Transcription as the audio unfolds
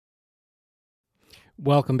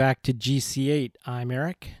Welcome back to GC8. I'm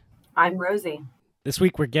Eric. I'm Rosie. This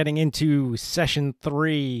week we're getting into session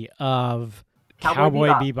 3 of Cowboy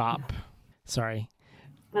Bebop. Sorry.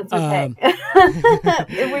 That's okay.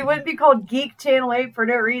 We wouldn't be called Geek Channel 8 for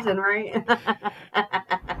no reason, right?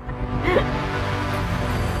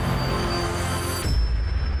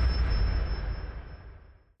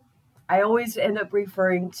 I always end up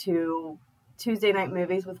referring to Tuesday night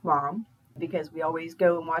movies with Mom because we always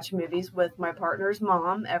go and watch movies with my partner's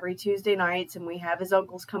mom every Tuesday nights, and we have his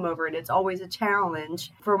uncles come over, and it's always a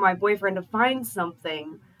challenge for my boyfriend to find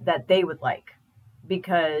something that they would like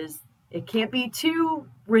because it can't be too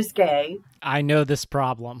risque. I know this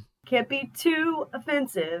problem. Can't be too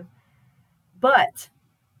offensive, but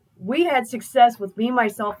we had success with Me,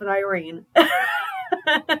 Myself, and Irene.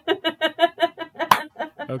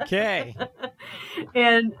 Okay.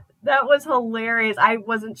 And that was hilarious. I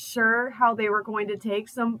wasn't sure how they were going to take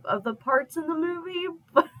some of the parts in the movie,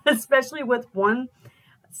 especially with one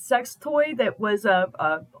sex toy that was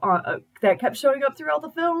that kept showing up throughout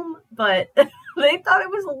the film. But they thought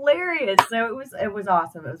it was hilarious, so it was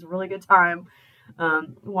awesome. It was a really good time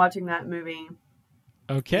watching that movie.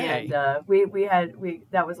 Okay. And we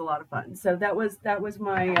that was a lot of fun. So that was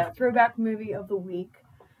my throwback movie of the week.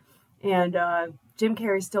 And Jim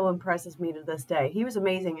Carrey still impresses me to this day. He was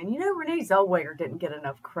amazing. And Renee Zellweger didn't get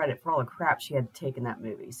enough credit for all the crap she had to take in that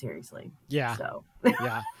movie, seriously. Yeah. So.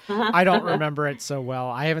 Yeah. I don't remember it so well.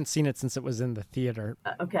 I haven't seen it since it was in the theater.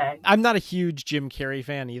 Okay. I'm not a huge Jim Carrey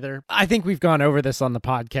fan either. I think we've gone over this on the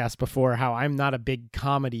podcast before, how I'm not a big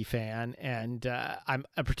comedy fan, and I'm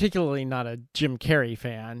particularly not a Jim Carrey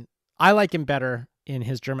fan. I like him better in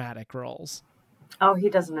his dramatic roles. Oh, he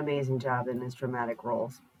does an amazing job in his dramatic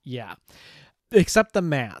roles. Yeah. Except The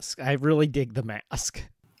Mask. I really dig The Mask.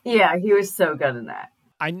 Yeah, he was so good in that.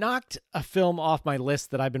 I knocked a film off my list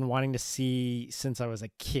that I've been wanting to see since I was a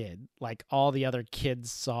kid. Like all the other kids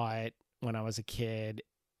saw it when I was a kid.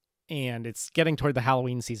 And it's getting toward the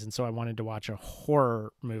Halloween season, so I wanted to watch a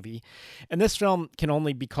horror movie. And this film can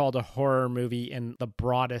only be called a horror movie in the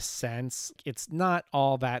broadest sense. It's not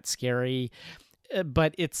all that scary,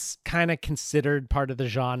 but it's kind of considered part of the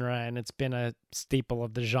genre, and it's been a staple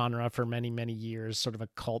of the genre for many, many years, sort of a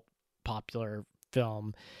cult popular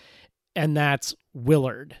film. And that's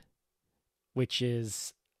Willard, which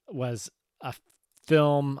was a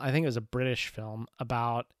film, I think it was a British film,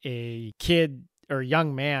 about a kid or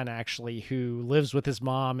young man actually who lives with his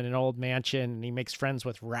mom in an old mansion, and he makes friends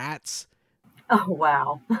with rats. Oh,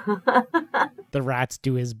 wow. The rats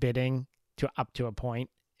do his bidding up to a point.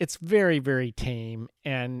 It's very, very tame,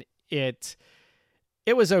 and it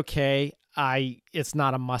was okay. It's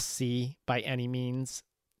not a must-see by any means.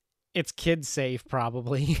 It's kid safe,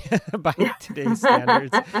 probably, by today's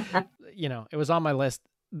standards. It was on my list.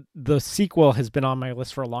 The sequel has been on my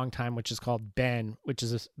list for a long time, which is called Ben, which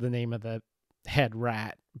is the name of the head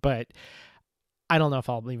rat. But I don't know if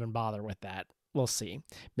I'll even bother with that. We'll see.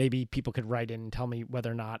 Maybe people could write in and tell me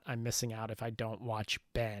whether or not I'm missing out if I don't watch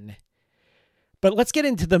Ben. But let's get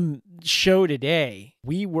into the show today.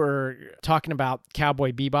 We were talking about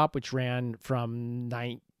Cowboy Bebop, which ran from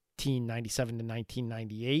 1997 to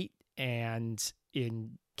 1998, and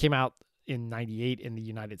came out in 98 in the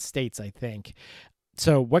United States, I think.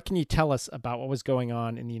 So what can you tell us about what was going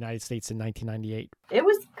on in the United States in 1998? It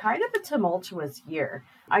was kind of a tumultuous year.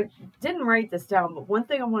 I didn't write this down, but one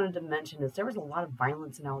thing I wanted to mention is there was a lot of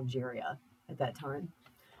violence in Algeria at that time,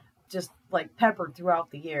 just like peppered throughout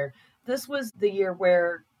the year. This was the year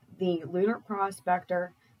where the lunar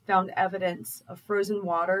prospector found evidence of frozen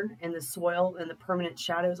water in the soil and the permanent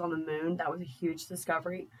shadows on the moon. That was a huge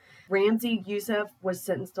discovery. Ramzi Youssef was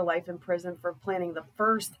sentenced to life in prison for planning the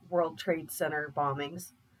first World Trade Center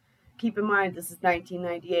bombings. Keep in mind, this is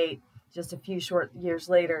 1998. Just a few short years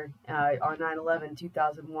later, on 9/11,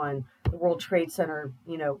 2001, the World Trade Center,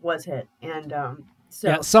 was hit. And so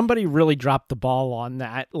yeah, somebody really dropped the ball on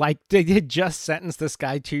that. Like, they had just sentenced this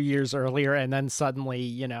guy 2 years earlier, and then suddenly,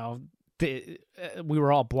 we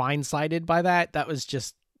were all blindsided by that. That was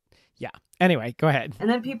just, yeah. Anyway, go ahead. And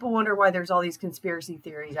then people wonder why there's all these conspiracy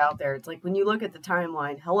theories out there. It's like when you look at the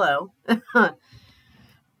timeline, hello.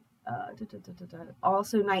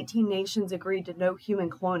 Also, 19 nations agreed to no human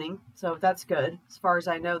cloning, so that's good. As far as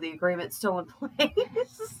I know, the agreement's still in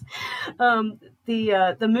place.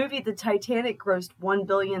 The movie The Titanic grossed $1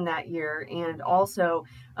 billion that year, and also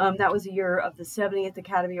that was a year of the 70th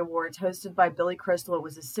Academy Awards, hosted by Billy Crystal. It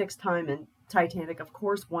was the sixth time, and Titanic, of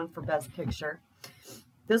course, won for Best Picture.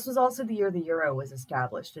 This was also the year the euro was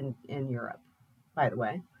established in Europe, by the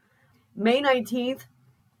way. May 19th,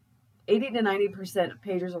 80 to 90% of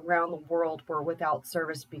pagers around the world were without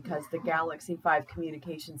service because the Galaxy 5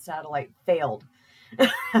 communication satellite failed.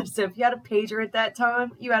 So if you had a pager at that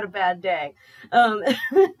time, you had a bad day.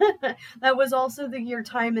 That was also the year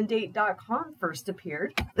timeanddate.com first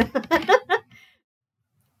appeared.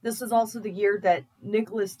 This was also the year that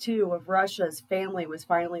Nicholas II of Russia's family was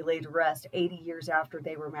finally laid to rest 80 years after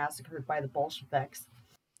they were massacred by the Bolsheviks.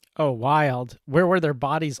 Oh, wild. Where were their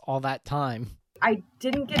bodies all that time? I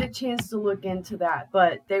didn't get a chance to look into that,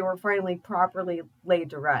 but they were finally properly laid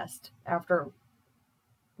to rest after,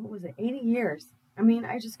 80 years? I mean,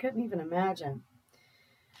 I just couldn't even imagine.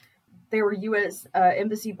 There were U.S.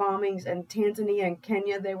 Embassy bombings in Tanzania and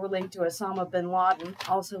Kenya. They were linked to Osama bin Laden,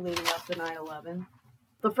 also leading up to 9/11.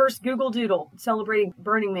 The first Google Doodle celebrating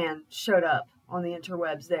Burning Man showed up on the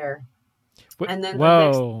interwebs there. And then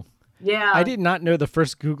whoa. Yeah. I did not know the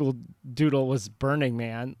first Google Doodle was Burning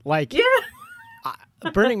Man. Like, yeah.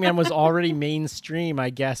 Burning Man was already mainstream, I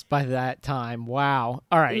guess, by that time. Wow.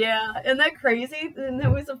 All right. Yeah. Isn't that crazy? And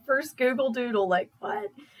that was the first Google Doodle. Like,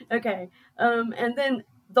 what? Okay. And then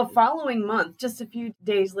the following month, just a few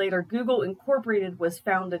days later, Google Incorporated was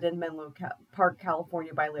founded in Menlo Park,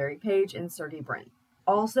 California by Larry Page and Sergey Brin.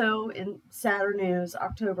 Also in Saturn News,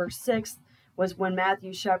 October 6th was when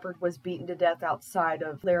Matthew Shepard was beaten to death outside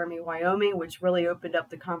of Laramie, Wyoming, which really opened up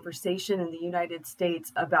the conversation in the United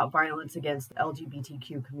States about violence against the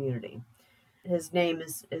LGBTQ community. His name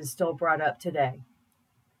is still brought up today.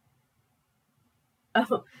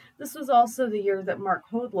 Oh, this was also the year that Mark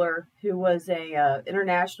Hodler, who was a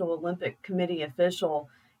International Olympic Committee official,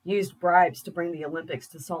 used bribes to bring the Olympics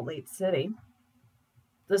to Salt Lake City.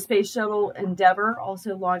 The Space Shuttle Endeavour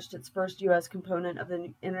also launched its first U.S. component of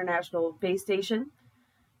the International Space Station.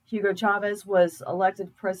 Hugo Chavez was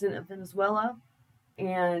elected president of Venezuela.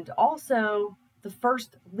 And also the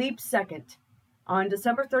first leap second. On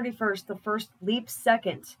December 31st, the first leap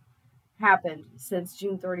second happened since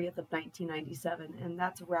June 30th of 1997. And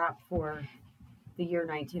that's a wrap for the year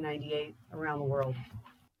 1998 around the world.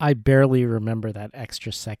 I barely remember that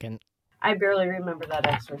extra second. I barely remember that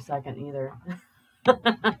extra second either.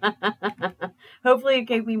 Hopefully it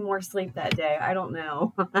gave me more sleep that day. I don't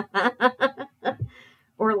know.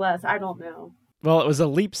 Or less. I don't know. Well, it was a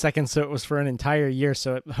leap second, so it was for an entire year.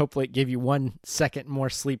 So hopefully it gave you 1 second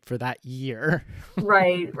more sleep for that year.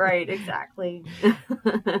 Right, exactly.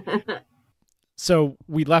 So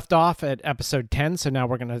we left off at episode 10. So now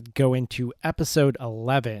we're going to go into episode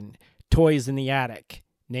 11, Toys in the Attic,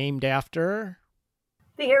 named after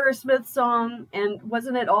the Aerosmith song, and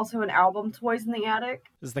wasn't it also an album, Toys in the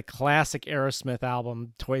Attic? This is the classic Aerosmith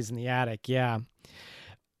album, Toys in the Attic, yeah.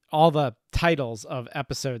 All the titles of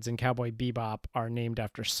episodes in Cowboy Bebop are named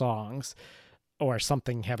after songs or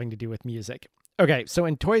something having to do with music. Okay, so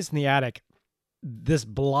in Toys in the Attic, this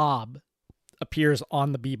blob appears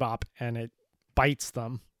on the Bebop and it bites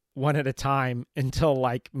them one at a time until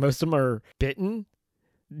like most of them are bitten.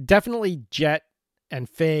 Definitely Jet and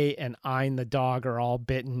Faye and Ein the dog are all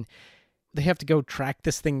bitten. They have to go track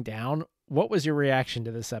this thing down. What was your reaction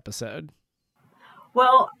to this episode?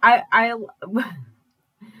 Well, I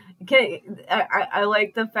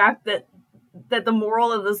like the fact that the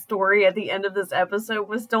moral of the story at the end of this episode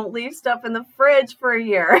was don't leave stuff in the fridge for a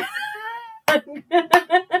year. That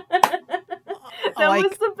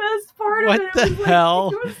was the best part of it. What the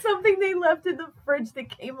hell? It was something they left in the fridge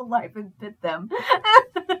that came alive and bit them.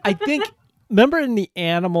 I think... Remember in the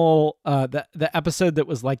animal, the episode that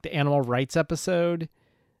was like the animal rights episode?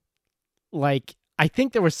 Like, I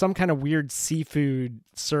think there was some kind of weird seafood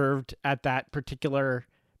served at that particular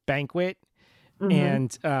banquet. Mm-hmm.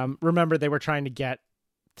 And remember, they were trying to get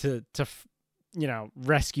to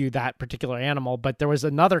rescue that particular animal. But there was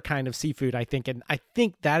another kind of seafood, I think. And I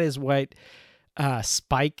think that is what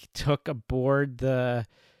Spike took aboard the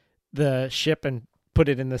ship and put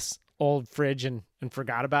it in this old fridge and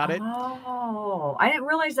forgot about it. Oh, I didn't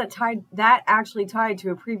realize that actually tied to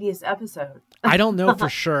a previous episode. I don't know for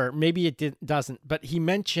sure. Maybe it doesn't, but he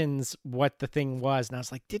mentions what the thing was. And I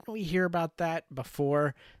was like, didn't we hear about that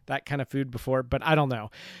before? That kind of food before? But I don't know.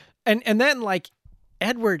 And then like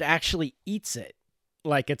Edward actually eats it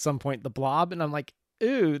like at some point, the blob. And I'm like,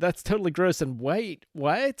 ooh, that's totally gross. And wait,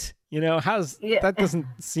 what? That doesn't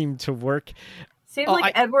seem to work. Seems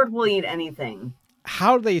like Edward will eat anything.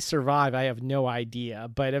 How they survive, I have no idea.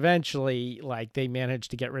 But eventually, like, they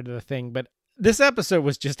managed to get rid of the thing. But this episode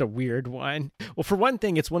was just a weird one. Well, for one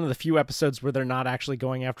thing, it's one of the few episodes where they're not actually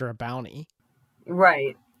going after a bounty.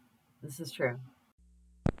 Right. This is true.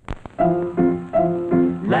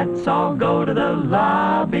 Let's all go to the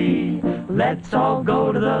lobby. Let's all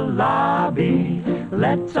go to the lobby.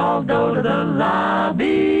 Let's all go to the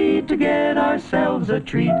lobby to get ourselves a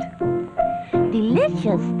treat.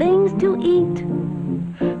 Delicious things to eat.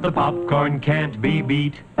 The popcorn can't be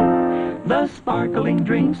beat. The sparkling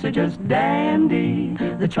drinks are just dandy.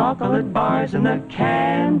 The chocolate bars and the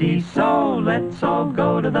candy. So let's all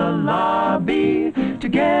go to the lobby to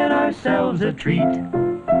get ourselves a treat.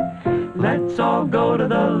 Let's all go to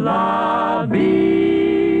the lobby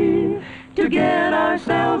to get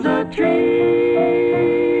ourselves a treat.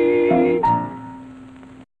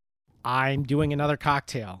 I'm doing another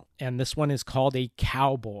cocktail, and this one is called a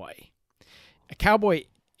cowboy. A cowboy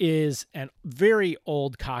is a very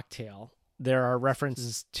old cocktail. There are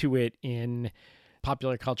references to it in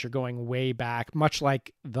popular culture going way back, much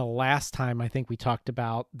like the last time I think we talked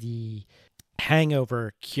about the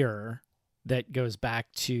hangover cure that goes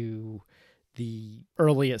back to the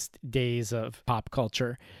earliest days of pop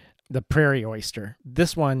culture, the prairie oyster.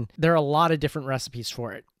 This one, there are a lot of different recipes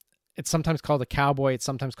for it. It's sometimes called a cowboy. It's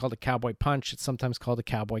sometimes called a cowboy punch. It's sometimes called a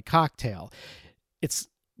cowboy cocktail. It's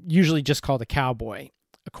usually just called a cowboy.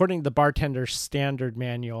 According to the bartender's standard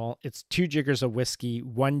manual, it's 2 jiggers of whiskey,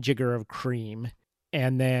 1 jigger of cream,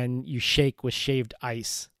 and then you shake with shaved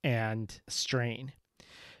ice and strain.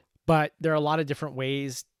 But there are a lot of different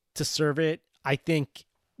ways to serve it. I think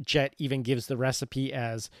Jet even gives the recipe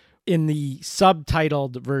as, in the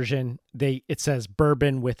subtitled version, it says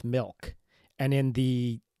bourbon with milk. And in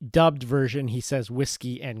the dubbed version, he says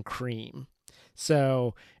whiskey and cream.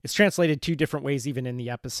 So it's translated 2 different ways even in the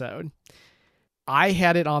episode. I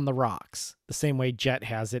had it on the rocks, the same way Jet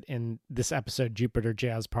has it in this episode, Jupiter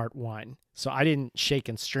Jazz Part 1. So I didn't shake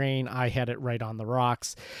and strain. I had it right on the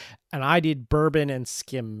rocks. And I did bourbon and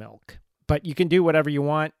skim milk. But you can do whatever you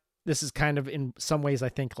want. This is kind of, in some ways, I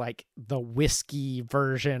think, like the whiskey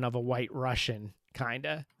version of a White Russian, kind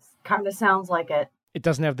of. Kind of sounds like it. It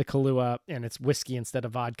doesn't have the Kahlua, and it's whiskey instead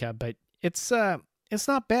of vodka, but it's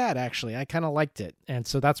not bad, actually. I kind of liked it. And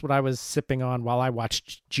so that's what I was sipping on while I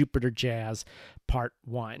watched Jupiter Jazz Part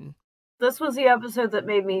 1. This was the episode that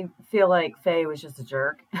made me feel like Faye was just a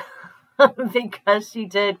jerk. Because she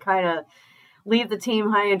did kind of leave the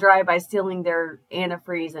team high and dry by stealing their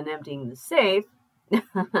antifreeze and emptying the safe.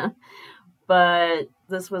 But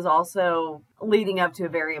this was also leading up to a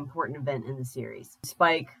very important event in the series.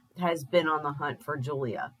 Spike has been on the hunt for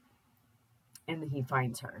Julia, and he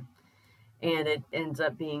finds her. And it ends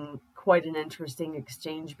up being quite an interesting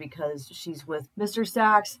exchange because she's with Mr.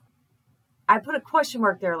 Sachs. I put a question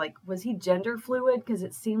mark there, like, was he gender fluid? Because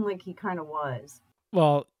it seemed like he kind of was.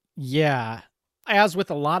 Well, yeah. As with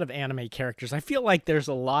a lot of anime characters, I feel like there's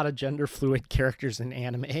a lot of gender fluid characters in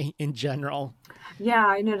anime in general. Yeah,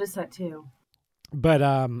 I noticed that too.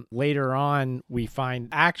 But later on, we find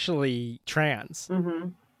actually trans. Mm-hmm.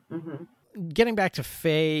 Mm-hmm. Getting back to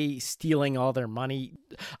Faye stealing all their money,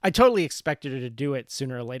 I totally expected her to do it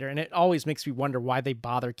sooner or later, and it always makes me wonder why they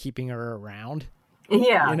bother keeping her around.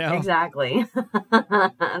 Yeah, you know? Exactly.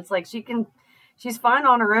 It's like she's fine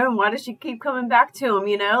on her own. Why does she keep coming back to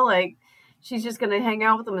him? Like she's just going to hang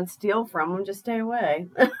out with him and steal from him. Just stay away.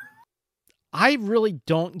 I really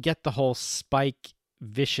don't get the whole Spike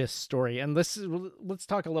Vicious story, and let's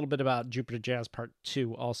talk a little bit about Jupiter Jazz Part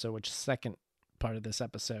 2 also, which is the second part of this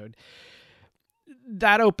episode.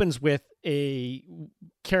 That opens with a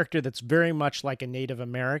character that's very much like a Native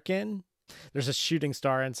American. There's a shooting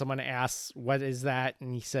star and someone asks, what is that?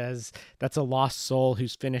 And he says, that's a lost soul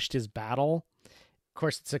who's finished his battle. Of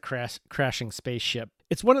course, it's a crashing spaceship.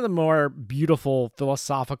 It's one of the more beautiful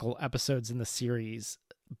philosophical episodes in the series,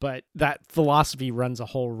 but that philosophy runs a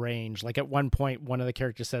whole range. Like at one point, one of the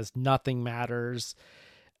characters says, nothing matters.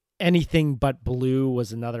 Anything but blue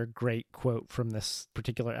was another great quote from this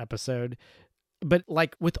particular episode. But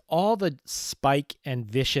like with all the Spike and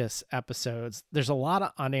Vicious episodes, there's a lot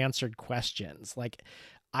of unanswered questions. Like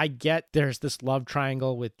I get there's this love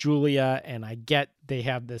triangle with Julia, and I get they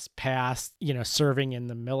have this past, serving in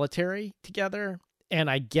the military together. And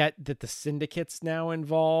I get that the syndicate's now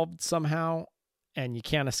involved somehow, and you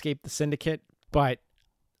can't escape the syndicate. But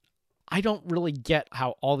I don't really get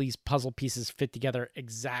how all these puzzle pieces fit together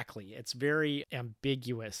exactly. It's very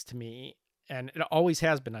ambiguous to me. And it always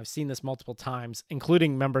has been. I've seen this multiple times,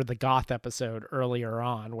 including, remember, the Goth episode earlier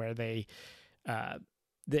on where that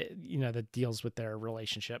deals with their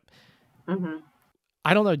relationship. Mm-hmm.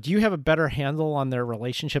 I don't know. Do you have a better handle on their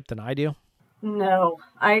relationship than I do? No,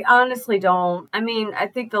 I honestly don't. I mean, I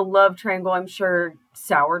think the love triangle, I'm sure,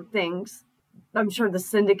 soured things. I'm sure the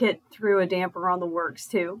syndicate threw a damper on the works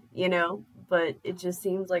too, but it just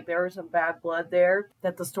seems like there was some bad blood there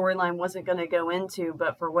that the storyline wasn't going to go into,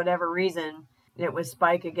 but for whatever reason, it was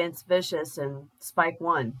Spike against Vicious and Spike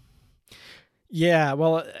won. Yeah,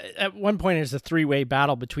 well, at one point there's a three-way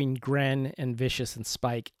battle between Gren and Vicious and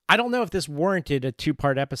Spike. I don't know if this warranted a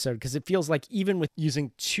two-part episode because it feels like even with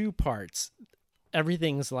using two parts,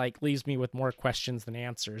 everything's like leaves me with more questions than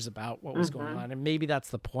answers about what was going on. And maybe that's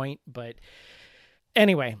the point. But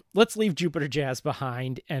anyway, let's leave Jupiter Jazz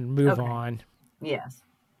behind and move on. Yes.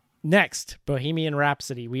 Next, Bohemian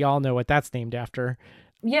Rhapsody. We all know what that's named after.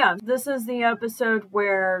 Yeah, this is the episode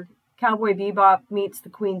where Cowboy Bebop meets the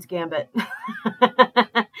Queen's Gambit.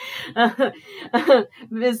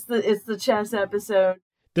 It's the chess episode.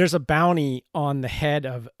 There's a bounty on the head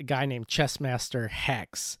of a guy named Chessmaster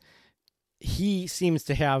Hex. He seems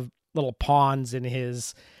to have little pawns in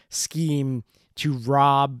his scheme to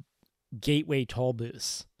rob Gateway toll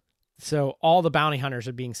booths. So all the bounty hunters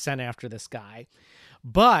are being sent after this guy.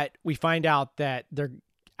 But we find out that they're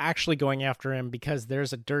actually going after him because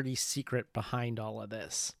there's a dirty secret behind all of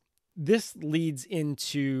this. This leads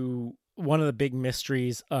into one of the big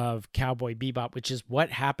mysteries of Cowboy Bebop, which is what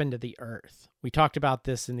happened to the Earth. We talked about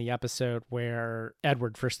this in the episode where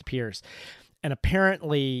Edward first appears. And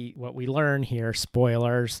apparently what we learn here,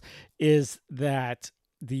 spoilers, is that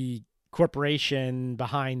the corporation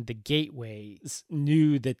behind the gateways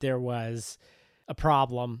knew that there was a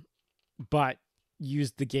problem, but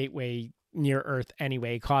used the gateway near Earth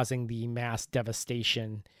anyway, causing the mass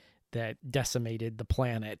devastation that decimated the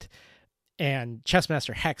planet. And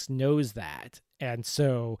Chessmaster Hex knows that. And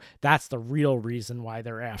so that's the real reason why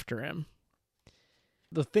they're after him.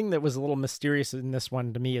 The thing that was a little mysterious in this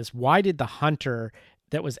one to me is why did the hunter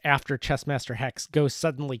that was after Chessmaster Hex go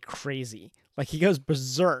suddenly crazy? Like he goes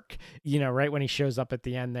berserk, right when he shows up at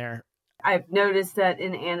the end there. I've noticed that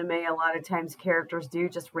in anime, a lot of times characters do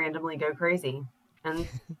just randomly go crazy. And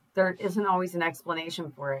there isn't always an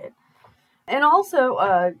explanation for it. And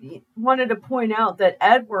also, wanted to point out that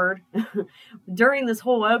Edward, during this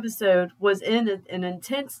whole episode, was in an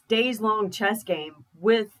intense days-long chess game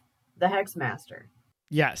with the Hexmaster.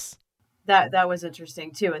 Yes. That was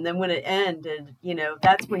interesting, too. And then when it ended,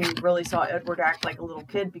 that's when you really saw Edward act like a little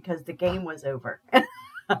kid because the game was over.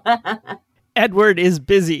 Edward is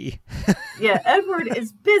busy. Yeah, Edward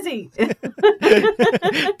is busy.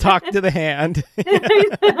 Talk to the hand.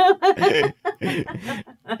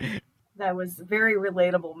 That was a very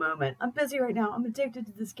relatable moment. I'm busy right now. I'm addicted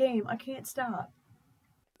to this game. I can't stop.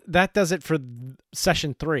 That does it for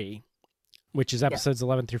session 3, which is episodes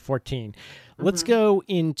 11 through 14. Let's go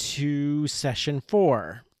into session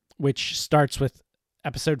 4, which starts with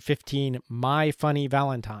episode 15, My Funny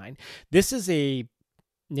Valentine. This is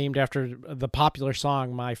named after the popular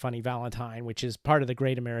song My Funny Valentine, which is part of the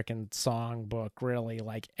Great American Songbook. Really,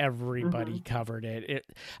 like everybody covered it.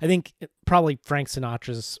 I think probably Frank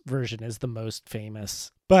Sinatra's version is the most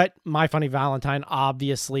famous. But My Funny Valentine,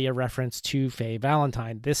 obviously a reference to Faye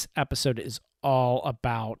Valentine. This episode is all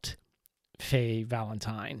about Faye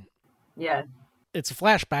Valentine. Yeah. It's a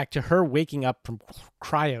flashback to her waking up from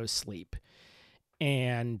cryo sleep.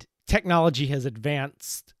 And technology has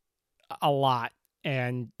advanced a lot.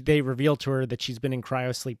 And they reveal to her that she's been in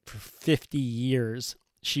cryosleep for 50 years.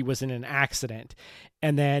 She was in an accident.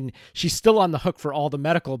 And then she's still on the hook for all the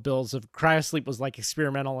medical bills of cryosleep was like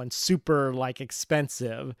experimental and super like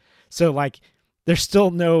expensive. So like there's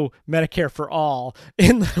still no Medicare for all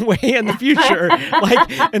in the future.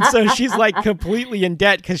 And so she's like completely in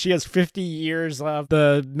debt because she has 50 years of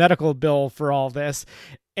the medical bill for all this.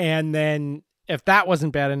 And then if that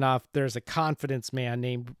wasn't bad enough, there's a confidence man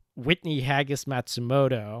named Whitney Haggis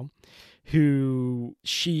Matsumoto, who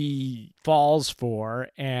she falls for,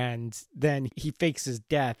 and then he fakes his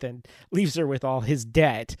death and leaves her with all his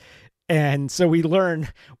debt. And so we learn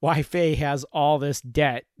why Faye has all this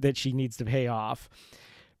debt that she needs to pay off.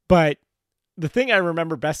 But the thing I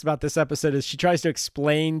remember best about this episode is she tries to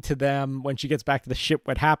explain to them when she gets back to the ship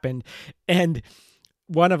what happened. And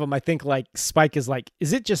one of them, I think, like Spike is like,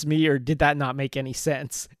 is it just me or did that not make any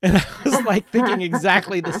sense? And I was like thinking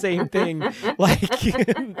exactly the same thing, like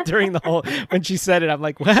during the whole, when she said it, I'm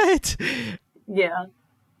like, what? Yeah.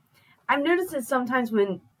 I've noticed that sometimes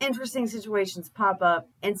when interesting situations pop up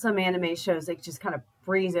in some anime shows, they just kind of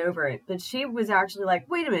breeze over it. But she was actually like,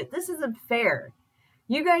 wait a minute, this isn't fair.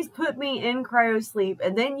 You guys put me in cryosleep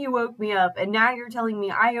and then you woke me up and now you're telling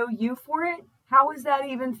me I owe you for it? How is that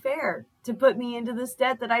even fair to put me into this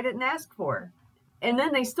debt that I didn't ask for? And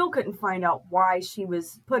then they still couldn't find out why she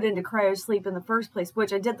was put into cryosleep in the first place,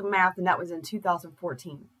 which I did the math and that was in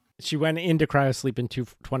 2014. She went into cryosleep in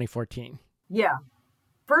 2014. Yeah.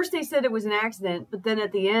 First they said it was an accident, but then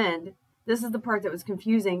at the end, this is the part that was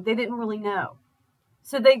confusing, they didn't really know.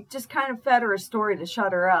 So they just kind of fed her a story to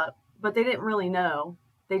shut her up, but they didn't really know.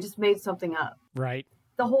 They just made something up. Right.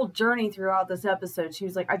 the whole journey throughout this episode, she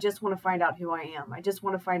was like, I just want to find out who I am. I just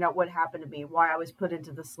want to find out what happened to me, why I was put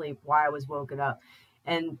into the sleep, why I was woken up.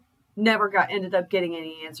 And never ended up getting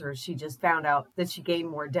any answers. She just found out that she gained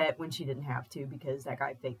more debt when she didn't have to because that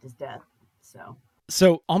guy faked his death.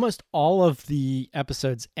 So almost all of the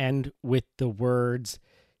episodes end with the words,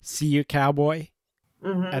 "See you, cowboy,"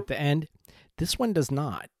 at the end. This one does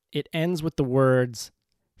not. It ends with the words,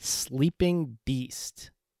 "Sleeping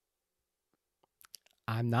beast."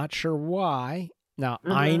 I'm not sure why. Now,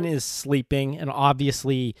 Ein is sleeping, and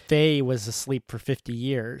obviously Faye was asleep for 50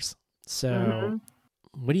 years. So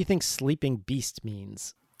what do you think sleeping beast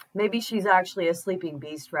means? Maybe she's actually a sleeping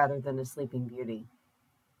beast rather than a sleeping beauty.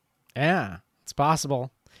 Yeah, it's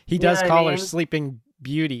possible. He does call her Sleeping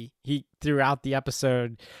Beauty. He throughout the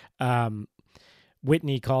episode,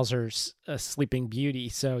 Whitney calls her a Sleeping Beauty.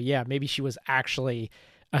 So yeah, maybe she was actually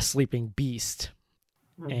a sleeping beast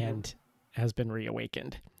and has been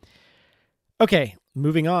reawakened. Okay,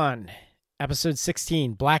 moving on. Episode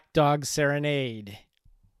 16, Black Dog Serenade.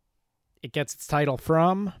 It gets its title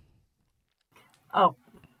from...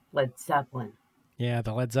 Led Zeppelin. Yeah,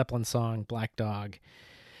 the Led Zeppelin song, Black Dog.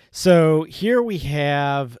 So here we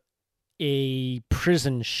have a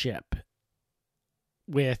prison ship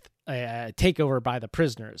with a takeover by the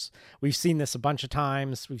prisoners. We've seen this a bunch of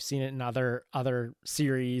times. We've seen it in other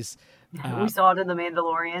series. We saw it in The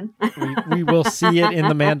Mandalorian. we will see it in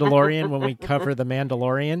The Mandalorian when we cover The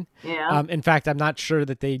Mandalorian. Yeah. In fact, I'm not sure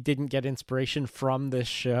that they didn't get inspiration from this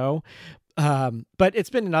show. But it's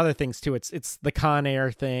been in other things too. It's the Con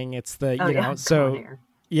Air thing. It's the, so Con Air.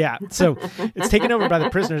 Yeah. So it's taken over by the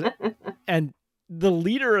prisoners, and the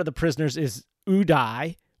leader of the prisoners is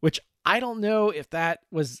Uday, which I don't know if that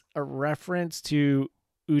was a reference to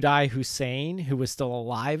Uday Hussein, who was still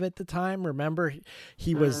alive at the time. Remember,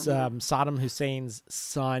 he was Saddam Hussein's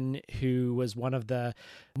son, who was one of the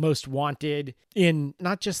most wanted in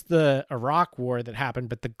not just the Iraq War that happened,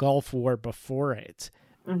 but the Gulf War before it.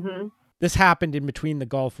 This happened in between the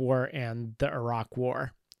Gulf War and the Iraq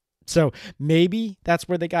War. So maybe that's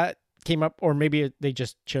where they came up, or maybe they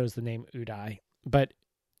just chose the name Uday. But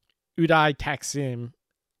Uday Taksim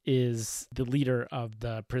is the leader of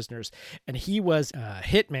the prisoners, and he was a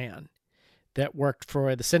hitman that worked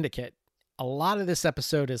for the Syndicate. A lot of this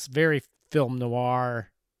episode is very film noir.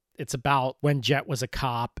 It's about when Jet was a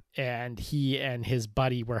cop and he and his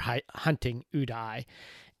buddy were hunting Uday,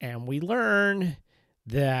 and we learn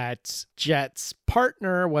that Jet's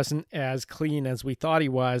partner wasn't as clean as we thought he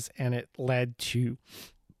was, and it led to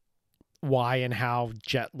why and how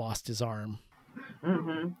Jet lost his arm.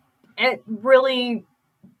 It really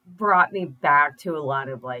brought me back to a lot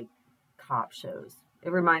of like cop shows.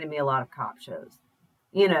 It reminded me a lot of cop shows.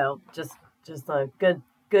 Just a good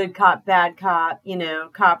cop, bad cop.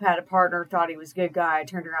 Cop had a partner, thought he was a good guy,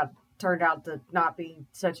 turned out to not be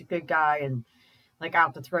such a good guy, and like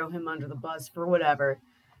out to throw him under the bus for whatever.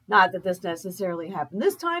 Not that this necessarily happened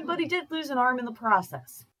this time, but he did lose an arm in the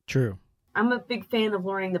process. True. I'm a big fan of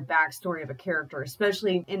learning the backstory of a character,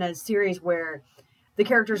 especially in a series where the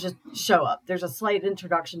characters just show up. There's a slight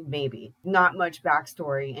introduction, maybe. Not much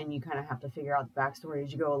backstory, and you kind of have to figure out the backstory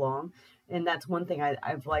as you go along. And that's one thing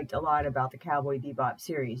I've liked a lot about the Cowboy Bebop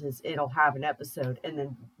series, is it'll have an episode and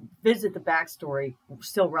then visit the backstory,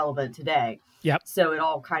 still relevant today. Yep. So it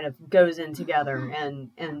all kind of goes in together.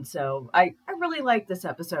 And so I really liked this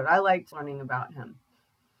episode. I liked learning about him.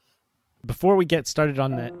 Before we get started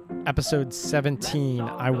on the episode 17,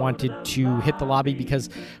 I wanted to hit the lobby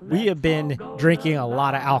because we have been drinking a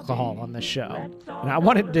lot of alcohol on the show. And I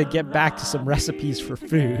wanted to get back to some recipes for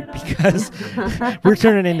food because we're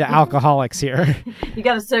turning into alcoholics here. You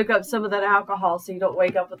got to soak up some of that alcohol so you don't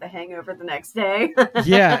wake up with a hangover the next day.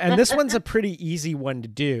 Yeah, and this one's a pretty easy one to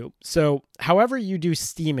do. So however you do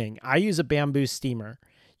steaming, I use a bamboo steamer.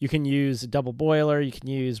 You can use a double boiler. You can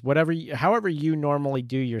use however you normally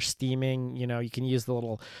do your steaming. You can use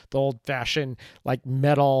the old-fashioned like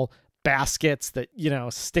metal baskets that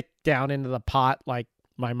stick down into the pot like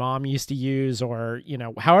my mom used to use, or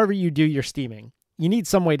however you do your steaming. You need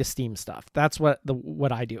some way to steam stuff. That's what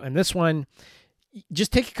I do. And this one,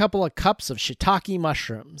 just take a couple of cups of shiitake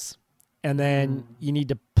mushrooms, and then you need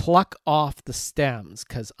to pluck off the stems,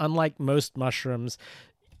 because unlike most mushrooms,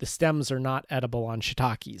 the stems are not edible on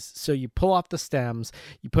shiitakes. So you pull off the stems,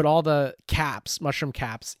 you put all the mushroom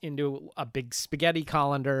caps, into a big spaghetti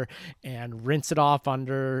colander and rinse it off in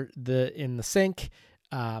the sink,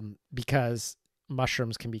 because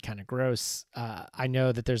mushrooms can be kind of gross. I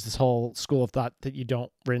know that there's this whole school of thought that you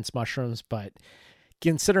don't rinse mushrooms, but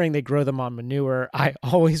considering they grow them on manure, I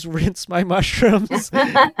always rinse my mushrooms.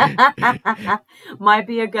 Might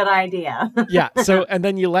be a good idea. Yeah. So, and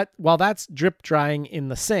then while that's drip drying in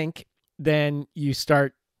the sink, then you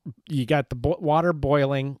got the water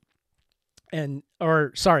boiling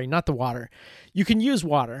sorry, not the water. You can use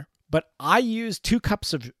water, but I use 2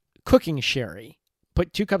 cups of cooking sherry.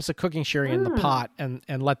 Put 2 cups of cooking sherry in the pot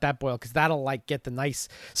and let that boil, because that'll like get the nice.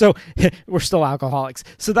 So we're still alcoholics.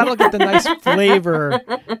 So that'll get the nice flavor.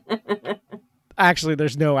 Actually,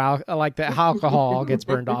 there's no like the alcohol gets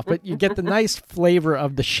burned off, but you get the nice flavor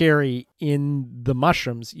of the sherry in the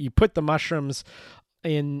mushrooms. You put the mushrooms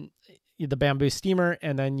in the bamboo steamer,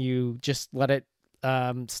 and then you just let it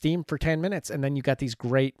steam for 10 minutes, and then you got these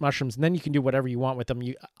great mushrooms, and then you can do whatever you want with them.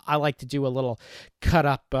 I like to do a little cut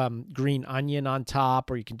up green onion on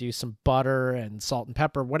top, or you can do some butter and salt and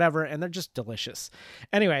pepper, whatever, and they're just delicious.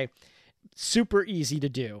 Anyway, super easy to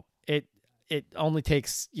do. It only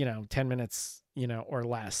takes 10 minutes or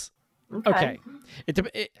less. Okay.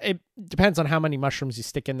 It depends on how many mushrooms you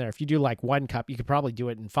stick in there. If you do like 1 cup, you could probably do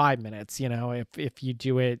it in 5 minutes. If you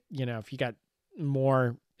do it, if you got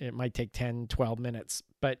more, it might take 10, 12 minutes,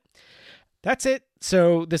 but that's it.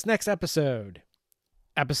 So this next episode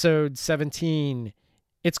 17,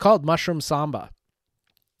 it's called Mushroom Samba.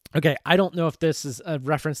 Okay. I don't know if this is a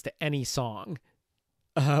reference to any song,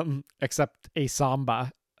 except a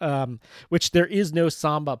samba, which there is no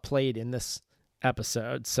samba played in this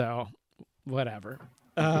episode. So whatever.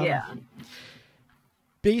 Yeah.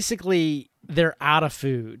 Basically they're out of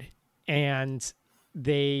food and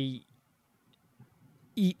they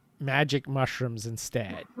eat magic mushrooms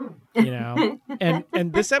instead,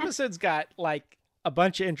 and this episode's got like a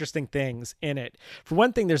bunch of interesting things in it. For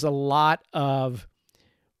one thing, there's a lot of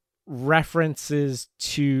references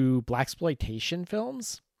to blaxploitation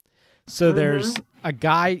films. So there's a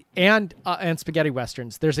guy and spaghetti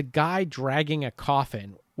westerns. There's a guy dragging a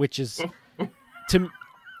coffin, which is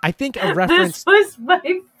I think a reference. This was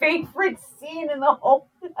my favorite scene in the whole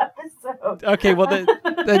episode. Okay, well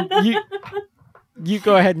you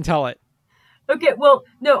go ahead and tell it. Okay, well,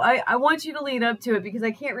 no, I want you to lead up to it because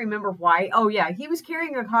I can't remember why. Oh, yeah, he was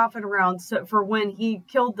carrying a coffin around for when he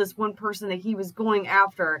killed this one person that he was going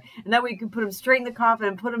after. And that way you could put him straight in the coffin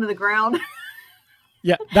and put him in the ground.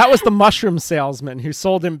 Yeah, that was the mushroom salesman who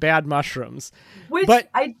sold him bad mushrooms. But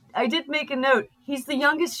I did make a note. He's the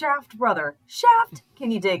youngest Shaft brother. Shaft,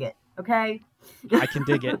 can you dig it? Okay. I can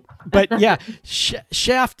dig it. But yeah,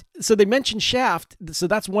 Shaft. So they mentioned Shaft. So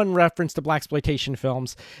that's one reference to blaxploitation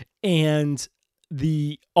films. And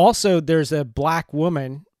there's a black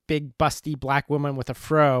woman, big busty black woman with a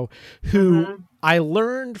fro, who I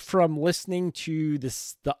learned from listening to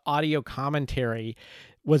the audio commentary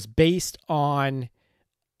was based on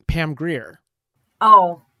Pam Grier.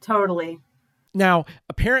 Oh, totally. Now,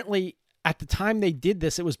 apparently at the time they did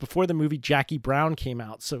this, it was before the movie Jackie Brown came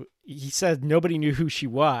out. So he said nobody knew who she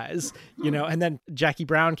was, and then Jackie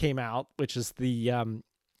Brown came out, which is the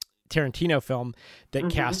Tarantino film that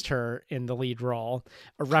cast her in the lead role,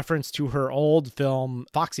 a reference to her old film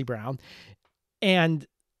Foxy Brown. And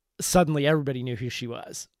suddenly everybody knew who she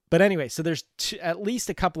was. But anyway, so there's at least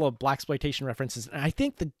a couple of blaxploitation references. And I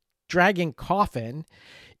think the dragging coffin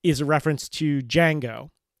is a reference to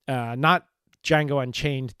Django, not Django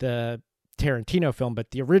Unchained, the Tarantino film,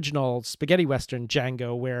 but the original spaghetti western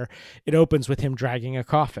Django, where it opens with him dragging a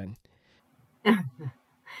coffin. But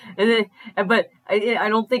I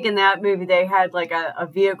don't think in that movie they had like a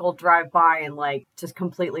vehicle drive by and like just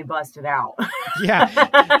completely busted out.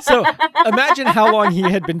 Yeah. So imagine how long he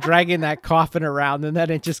had been dragging that coffin around, and then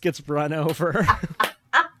it just gets run over.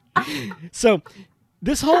 So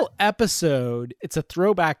this whole episode, it's a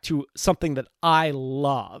throwback to something that I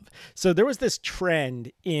love. So there was this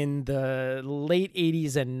trend in the late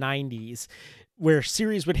 80s and 90s where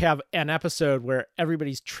series would have an episode where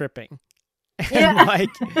everybody's tripping. And like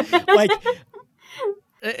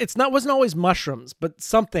wasn't always mushrooms, but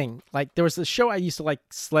something. Like there was a show I used to like,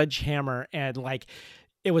 Sledgehammer, and like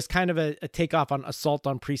it was kind of a takeoff on Assault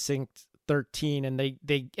on Precinct 13, and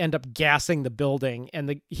they end up gassing the building,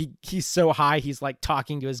 and he's so high he's like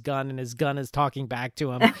talking to his gun, and his gun is talking back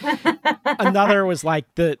to him. Another was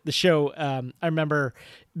like the show I remember,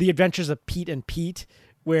 The Adventures of Pete and Pete,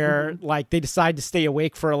 where like they decide to stay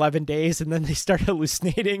awake for 11 days and then they start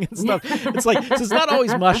hallucinating and stuff. It's like, so it's not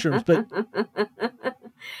always mushrooms, but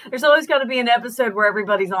there's always got to be an episode where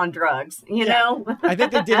everybody's on drugs, you know? I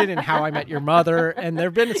think they did it in How I Met Your Mother, and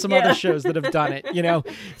there've been some other shows that have done it,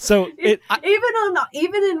 So even on,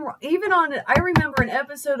 I remember an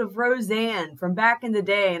episode of Roseanne from back in the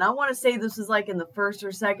day, and I want to say this was like in the first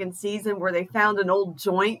or second season, where they found an old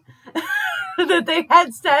joint. that they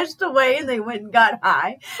had stashed away and they went and got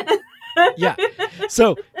high. Yeah.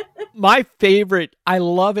 So my favorite, I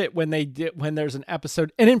love it when there's an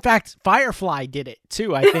episode, and in fact, Firefly did it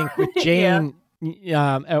too, I think, with Jane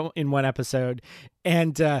in one episode.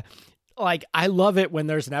 And like, I love it when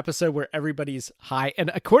there's an episode where everybody's high.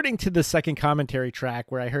 And according to the second commentary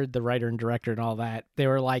track, where I heard the writer and director and all that, they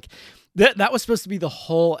were like, that was supposed to be the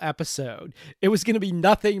whole episode. It was going to be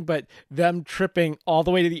nothing but them tripping all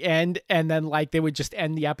the way to the end. And then like, they would just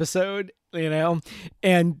end the episode,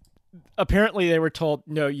 and apparently they were told,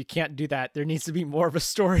 no, you can't do that. There needs to be more of a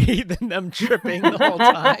story than them tripping the whole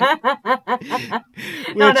time.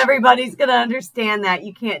 Not everybody's going to understand that.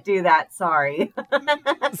 You can't do that. Sorry.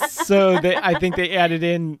 So I think they added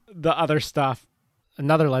in the other stuff.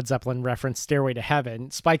 Another Led Zeppelin reference, Stairway to Heaven.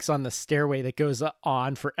 Spike's on the stairway that goes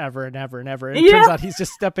on forever and ever and ever. And it turns out he's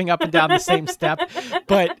just stepping up and down the same step.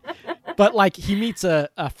 But like, he meets a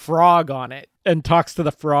frog on it and talks to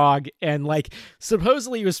the frog. And like,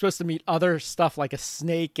 supposedly he was supposed to meet other stuff like a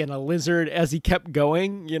snake and a lizard as he kept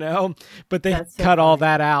going, but they cut all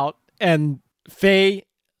that out. And Faye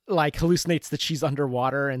like hallucinates that she's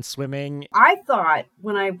underwater and swimming. I thought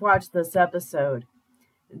when I watched this episode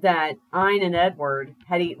that Ein and Edward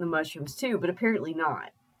had eaten the mushrooms too, but apparently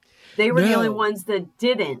not. They were the only ones that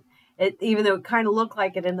didn't. Even though it kind of looked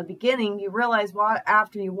like it in the beginning, you realize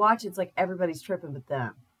after you watch, it's like everybody's tripping but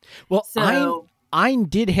them. Well, so Ein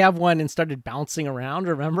did have one and started bouncing around,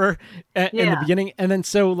 remember? In the beginning. And then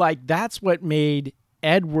so like that's what made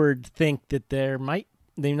Edward think that they might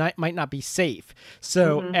not be safe.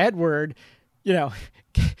 So Edward,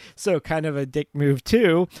 so kind of a dick move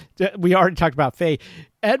too. We already talked about Faye.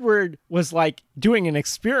 Edward was like doing an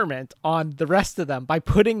experiment on the rest of them by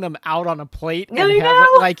putting them out on a plate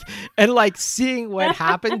and seeing what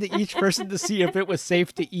happened to each person to see if it was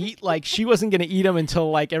safe to eat. Like, she wasn't going to eat them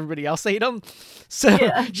until like everybody else ate them. So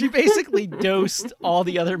she basically dosed all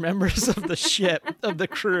the other members of the ship, of the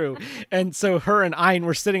crew. And so her and Ein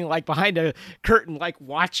were sitting like behind a curtain, like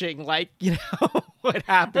watching, like, what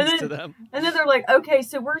happens to them. And then they're like, okay,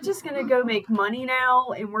 so we're just going to go make money now.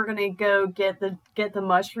 And we're going to go get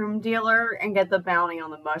the mushroom dealer and get the bounty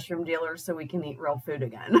on the mushroom dealer so we can eat real food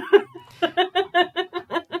again.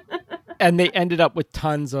 And they ended up with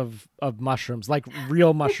tons of mushrooms, like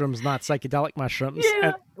real mushrooms, not psychedelic mushrooms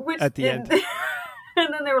at the end.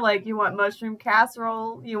 And then they were like, you want mushroom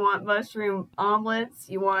casserole? You want mushroom omelets?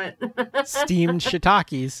 You want steamed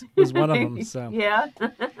shiitakes was one of them. So yeah.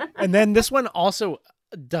 And then this one also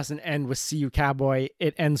doesn't end with See You Cowboy.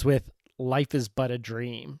 It ends with Life is But a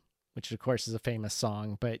Dream, which of course is a famous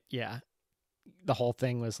song. But yeah, the whole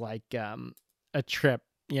thing was like a trip,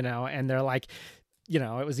 and they're like,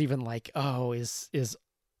 it was even like, oh, is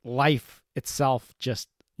life itself just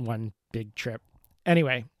one big trip?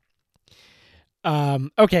 Anyway.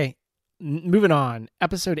 Okay, moving on.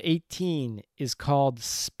 Episode 18 is called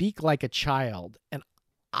Speak Like a Child. And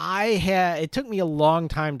it took me a long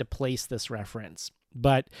time to place this reference,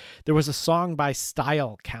 but there was a song by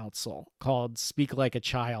Style Council called Speak Like a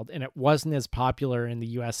Child, and it wasn't as popular in the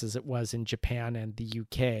US as it was in Japan and the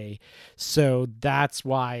UK. So that's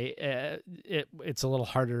why it's a little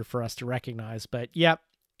harder for us to recognize. But yep,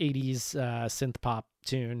 80s synth pop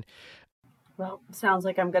tune. Well, sounds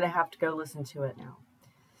like I'm going to have to go listen to it now.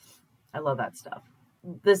 I love that stuff.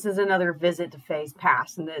 This is another visit to Faye's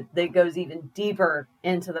past, and that goes even deeper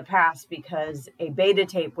into the past because a beta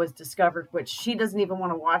tape was discovered, which she doesn't even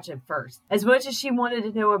want to watch at first. As much as she wanted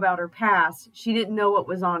to know about her past, she didn't know what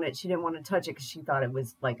was on it. She didn't want to touch it because she thought it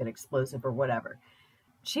was like an explosive or whatever.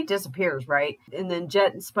 She disappears, right? And then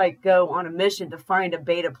Jet and Spike go on a mission to find a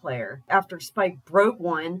beta player. After Spike broke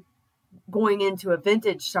one, going into a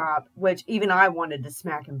vintage shop, which even I wanted to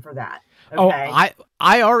smack him for that. Okay? Oh,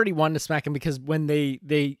 I already wanted to smack him because when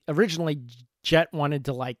they originally, Jet wanted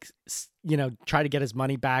to try to get his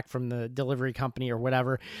money back from the delivery company or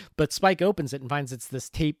whatever, but Spike opens it and finds it's this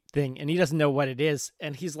tape thing and he doesn't know what it is.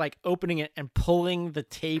 And he's like opening it and pulling the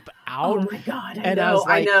tape out. Oh my God. I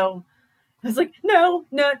know. I was like, no,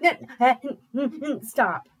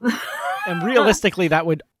 stop. And realistically, that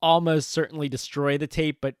would almost certainly destroy the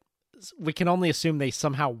tape, but we can only assume they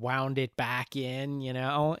somehow wound it back in,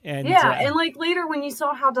 And and like later when you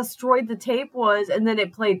saw how destroyed the tape was and then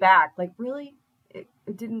it played back, like really? It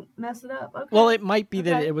didn't mess it up? Okay. Well, it might be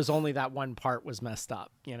that it was only that one part was messed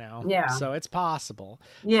up, Yeah. So it's possible.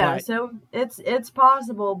 Yeah, so it's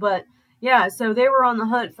possible, but yeah, so they were on the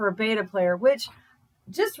hunt for a beta player, which,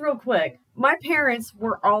 just real quick, my parents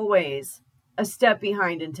were always a step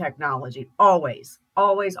behind in technology. Always.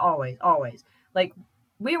 Always, always, always. Like,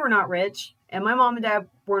 we were not rich, and my mom and dad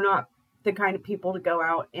were not the kind of people to go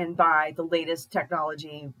out and buy the latest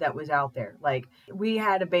technology that was out there. Like, we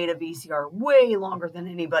had a beta VCR way longer than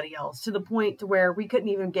anybody else, to the point to where we couldn't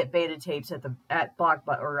even get beta tapes at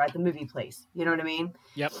Blockbuster or at the movie place. You know what I mean?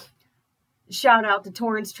 Yep. Shout out to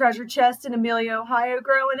Torrance Treasure Chest in Amelia, Ohio.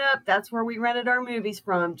 Growing up, that's where we rented our movies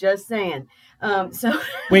from. Just saying.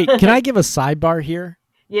 Wait, can I give a sidebar here?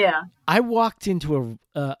 Yeah. I walked into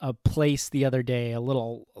a place the other day, a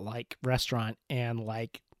little like restaurant, and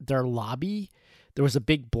like their lobby, there was a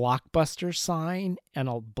big Blockbuster sign and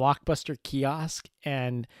a Blockbuster kiosk,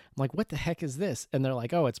 and I'm like, what the heck is this? And they're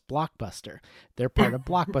like, oh, it's Blockbuster. They're part of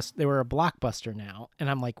Blockbuster. They were a Blockbuster now. And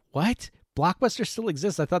I'm like, what? Blockbuster still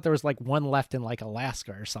exists? I thought there was like one left in like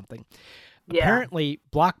Alaska or something. Yeah. Apparently,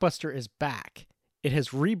 Blockbuster is back. It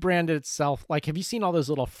has rebranded itself. Like, have you seen all those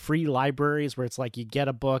little free libraries where it's like you get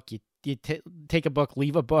a book, you take a book,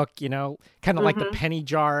 leave a book, you know, kind of like the penny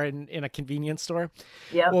jar in a convenience store?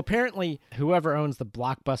 Yeah. Well, apparently, whoever owns the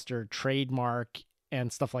Blockbuster trademark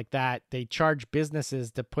and stuff like that, they charge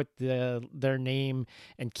businesses to put their name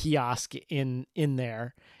and kiosk in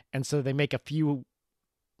there. And so they make a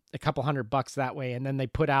couple $100 that way. And then they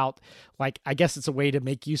put out, like, I guess it's a way to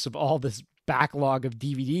make use of all this backlog of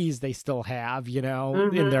DVDs they still have, you know,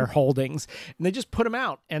 in their holdings. And they just put them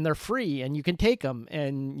out, and they're free, and you can take them.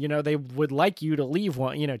 And, you know, they would like you to leave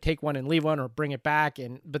one, you know, take one and leave one or bring it back.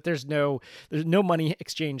 But there's no money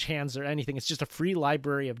exchange hands or anything. It's just a free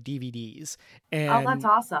library of DVDs. And oh, that's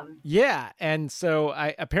awesome. Yeah. And so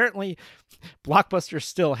apparently Blockbuster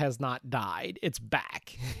still has not died. It's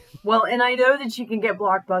back. Well, and I know that you can get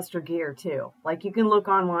Blockbuster gear too. Like, you can look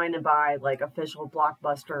online and buy like official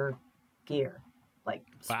Blockbuster gear, like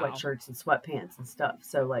sweatshirts and sweatpants and stuff.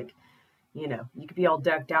 So, like, you know, you could be all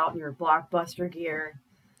decked out in your Blockbuster gear.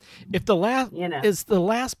 If the last is the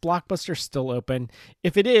last Blockbuster still open?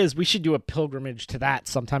 If it is, we should do a pilgrimage to that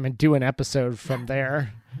sometime and do an episode from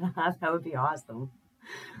there. That would be awesome.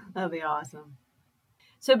 That'd be awesome.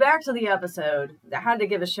 So back to the episode, I had to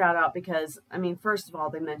give a shout out because, I mean, first of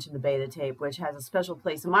all, they mentioned the beta tape, which has a special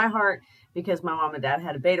place in my heart because my mom and dad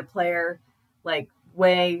had a beta player, like,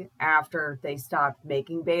 way after they stopped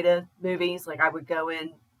making beta movies. Like, I would go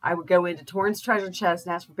into Torrance Treasure Chest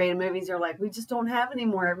and ask for beta movies. They're like, we just don't have any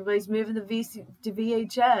more. Everybody's moving to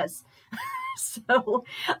VHS. So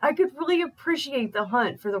I could really appreciate the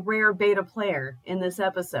hunt for the rare beta player in this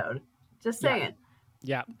episode. Just saying.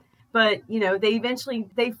 Yeah. But, you know, they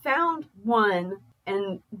found one,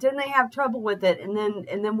 and didn't they have trouble with it? And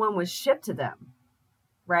then one was shipped to them,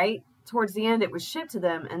 right? Towards the end, it was shipped to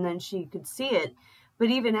them, and then she could see it. But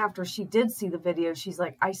even after she did see the video, she's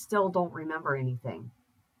like, I still don't remember anything.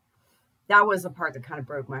 That was the part that kind of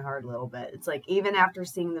broke my heart a little bit. It's like, even after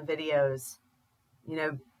seeing the videos, you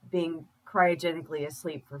know, being cryogenically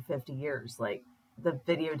asleep for 50 years, like, the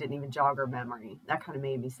video didn't even jog her memory. That kind of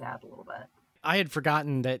made me sad a little bit. I had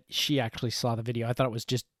forgotten that she actually saw the video. I thought it was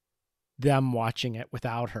just them watching it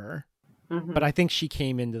without her. But I think she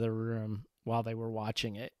came into the room while they were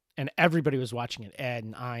watching it. And everybody was watching it, Ed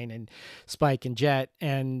and Ein and Spike and Jet,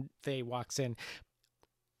 and Faye walks in.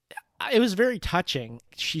 It was very touching.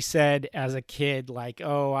 She said as a kid, like,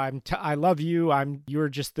 oh, I love you. You're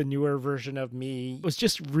just the newer version of me. It was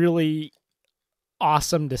just really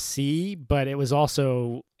awesome to see, but it was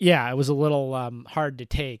also, it was a little hard to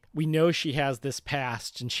take. We know she has this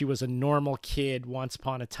past, and she was a normal kid once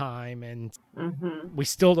upon a time, and we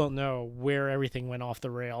still don't know where everything went off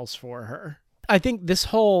the rails for her. I think this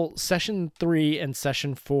whole session 3 and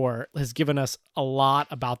session 4 has given us a lot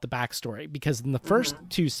about the backstory, because in the first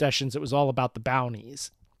 2 sessions, it was all about the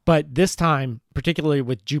bounties. But this time, particularly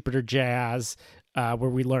with Jupiter Jazz, where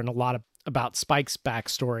we learn a lot about Spike's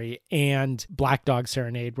backstory, and Black Dog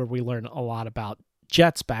Serenade, where we learn a lot about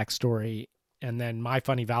Jet's backstory, and then My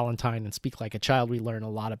Funny Valentine and Speak Like a Child, we learn a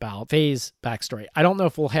lot about Faye's backstory. I don't know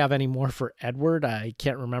if we'll have any more for Edward. I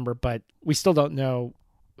can't remember, but we still don't know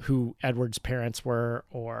who Edward's parents were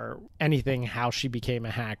or anything, how she became a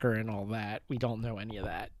hacker and all that. We don't know any of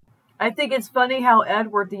that. I think it's funny how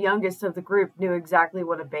Edward, the youngest of the group, knew exactly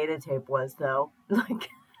what a beta tape was, though. Like,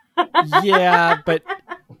 yeah, but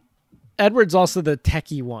Edward's also the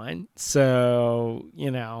techie one. So, you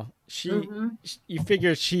know, you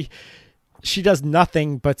figure she does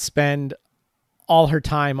nothing but spend all her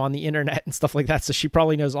time on the internet and stuff like that. So she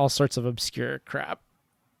probably knows all sorts of obscure crap.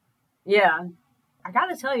 Yeah. I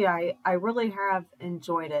gotta tell you, I really have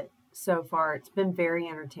enjoyed it so far. It's been very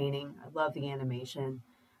entertaining. I love the animation.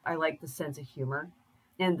 I like the sense of humor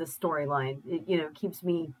and the storyline. It, you know, keeps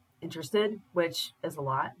me interested, which is a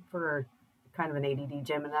lot for kind of an ADD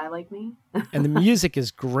Gemini like me. And the music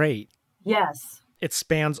is great. Yes. It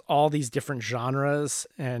spans all these different genres,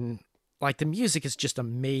 and Like, the music is just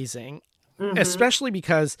amazing, Mhm. especially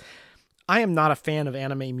because I am not a fan of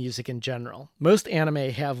anime music in general. Most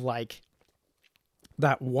anime have like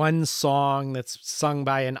that one song that's sung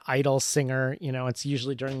by an idol singer. You know, it's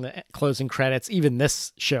usually during the closing credits. Even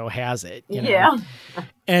this show has it. You know? Yeah.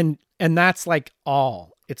 And that's like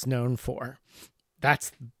all it's known for.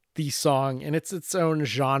 That's the song, and it's its own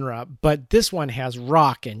genre. But this one has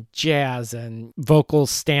rock and jazz and vocal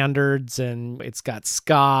standards, and it's got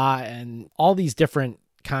ska and all these different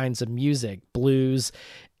kinds of music, blues,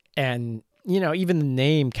 and you know, even the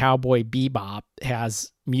name Cowboy Bebop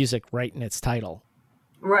has music right in its title.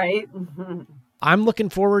 Right. I'm looking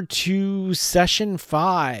forward to session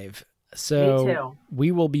 5. So Me too.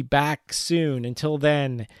 we will be back soon. Until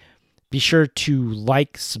then, be sure to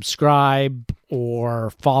like, subscribe,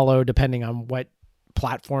 or follow, depending on what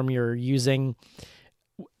platform you're using.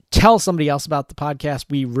 Tell somebody else about the podcast.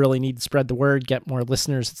 We really need to spread the word, get more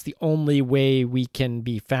listeners. It's the only way we can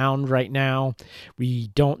be found right now. We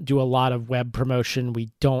don't do a lot of web promotion. We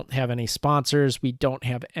don't have any sponsors. We don't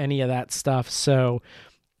have any of that stuff. So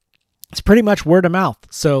it's pretty much word of mouth.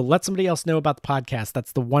 So let somebody else know about the podcast.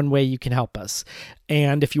 That's the one way you can help us.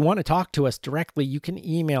 And if you want to talk to us directly, you can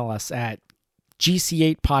email us at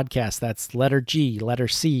GC8podcast. That's letter G, letter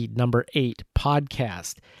C, number 8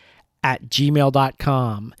 podcast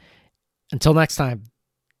 @gmail.com. Until next time,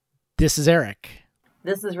 this is Eric.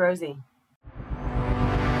 This is Rosie.